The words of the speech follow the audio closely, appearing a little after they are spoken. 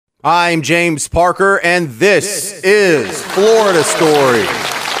I'm James Parker, and this is Florida Story.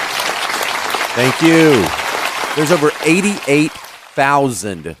 Thank you. There's over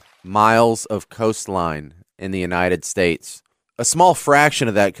 88,000 miles of coastline in the United States. A small fraction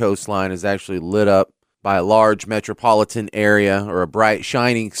of that coastline is actually lit up by a large metropolitan area or a bright,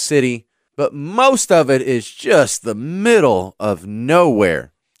 shining city, but most of it is just the middle of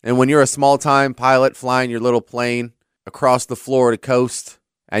nowhere. And when you're a small-time pilot flying your little plane across the Florida coast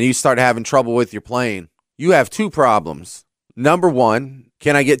and you start having trouble with your plane, you have two problems. Number one,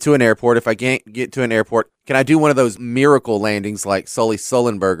 can I get to an airport? If I can't get to an airport, can I do one of those miracle landings like Sully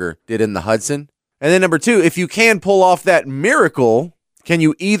Sullenberger did in the Hudson? And then number two, if you can pull off that miracle, can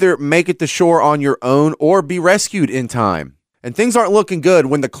you either make it to shore on your own or be rescued in time? And things aren't looking good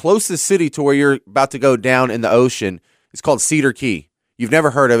when the closest city to where you're about to go down in the ocean is called Cedar Key. You've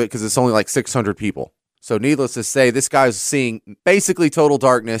never heard of it because it's only like 600 people. So needless to say, this guy's seeing basically total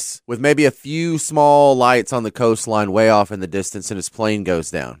darkness with maybe a few small lights on the coastline way off in the distance, and his plane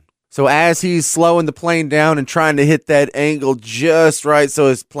goes down. So as he's slowing the plane down and trying to hit that angle just right so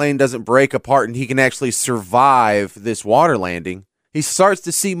his plane doesn't break apart and he can actually survive this water landing, he starts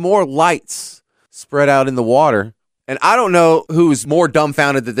to see more lights spread out in the water. And I don't know who's more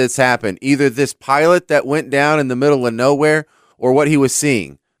dumbfounded that this happened, either this pilot that went down in the middle of nowhere or what he was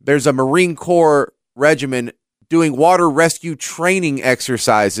seeing. There's a Marine Corps regiment doing water rescue training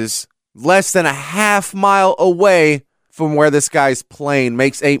exercises less than a half mile away from where this guy's plane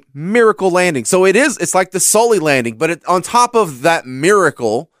makes a miracle landing. So it's like the Sully landing, but on top of that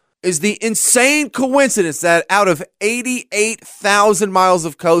miracle is the insane coincidence that out of 88,000 miles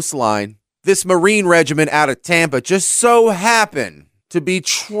of coastline, this Marine regiment out of Tampa just so happened to be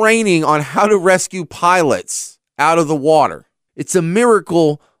training on how to rescue pilots out of the water. It's a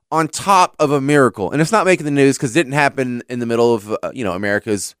miracle on top of a miracle. And it's not making the news because it didn't happen in the middle of,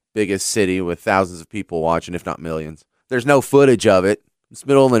 America's biggest city with thousands of people watching, if not millions. There's no footage of it. It's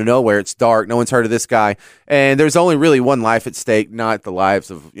middle of nowhere. It's dark. No one's heard of this guy. And there's only really one life at stake, not the lives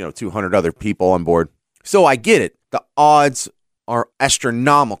of, 200 other people on board. So I get it. The odds are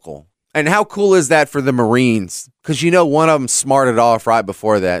astronomical. And how cool is that for the Marines? Because one of them smarted off right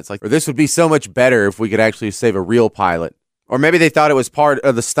before that. It's like, this would be so much better if we could actually save a real pilot. Or maybe they thought it was part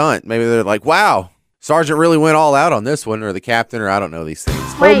of the stunt. Maybe they're like, wow, Sergeant really went all out on this one, or the captain, or I don't know these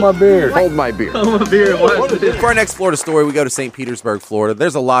things. Hold my beer. Hold my beer. Hold my beer. For our next Florida story, we go to St. Petersburg, Florida.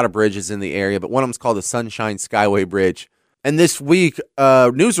 There's a lot of bridges in the area, but one of them is called the Sunshine Skyway Bridge. And this week, a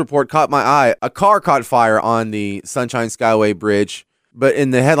news report caught my eye. A car caught fire on the Sunshine Skyway Bridge, but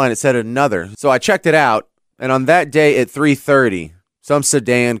in the headline it said another. So I checked it out, and on that day at 3:30, some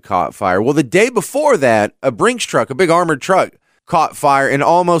sedan caught fire. Well, the day before that, a Brinks truck, a big armored truck, caught fire in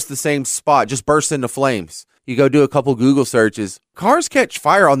almost the same spot, just burst into flames. You go do a couple Google searches. Cars catch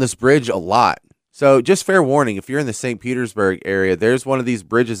fire on this bridge a lot. So just fair warning, if you're in the St. Petersburg area, there's one of these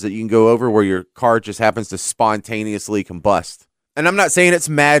bridges that you can go over where your car just happens to spontaneously combust. And I'm not saying it's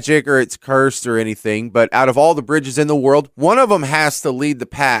magic or it's cursed or anything, but out of all the bridges in the world, one of them has to lead the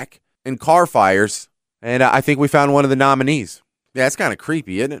pack in car fires. And I think we found one of the nominees. Yeah, it's kind of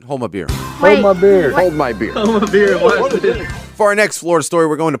creepy, isn't it? Hold my beer. Hold my beer. Hold my beer. Hold my beer. For our next Florida story,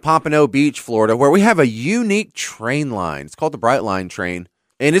 we're going to Pompano Beach, Florida, where we have a unique train line. It's called the Brightline train,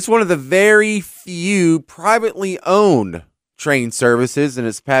 and it's one of the very few privately owned train services, and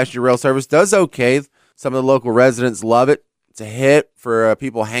its passenger rail service does okay. Some of the local residents love it. It's a hit for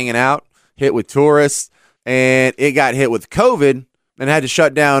people hanging out, hit with tourists, and it got hit with COVID and had to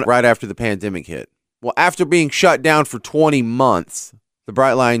shut down right after the pandemic hit. Well, after being shut down for 20 months, the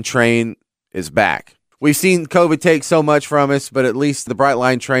Brightline train is back. We've seen COVID take so much from us, but at least the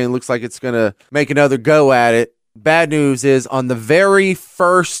Brightline train looks like it's going to make another go at it. Bad news is on the very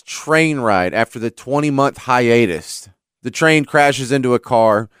first train ride after the 20-month hiatus, the train crashes into a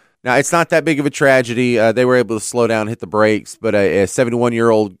car. Now, it's not that big of a tragedy. They were able to slow down, hit the brakes, but a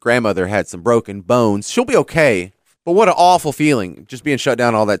 71-year-old grandmother had some broken bones. She'll be okay. But what an awful feeling, just being shut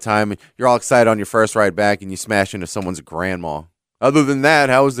down all that time. You're all excited on your first ride back, and you smash into someone's grandma. Other than that,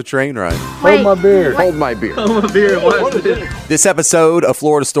 how was the train ride? Hold my beer. Hold my beer. Hold my beer. This episode of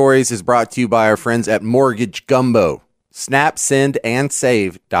Florida Stories is brought to you by our friends at Mortgage Gumbo. Snap, send, and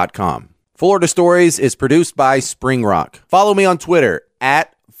save.com. Florida Stories is produced by Spring Rock. Follow me on Twitter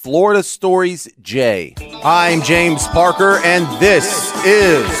at Florida Stories J. I'm James Parker, and this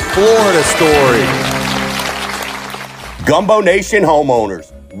is Florida Stories. Gumbo Nation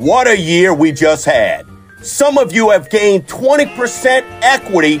homeowners, what a year we just had. Some of you have gained 20%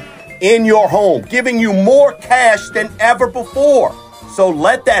 equity in your home, giving you more cash than ever before. So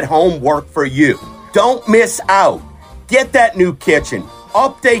let that home work for you. Don't miss out. Get that new kitchen,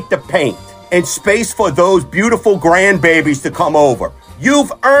 update the paint, and space for those beautiful grandbabies to come over.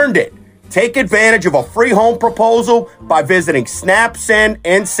 You've earned it. Take advantage of a free home proposal by visiting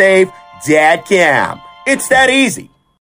SnapSendAndSave.com. It's that easy.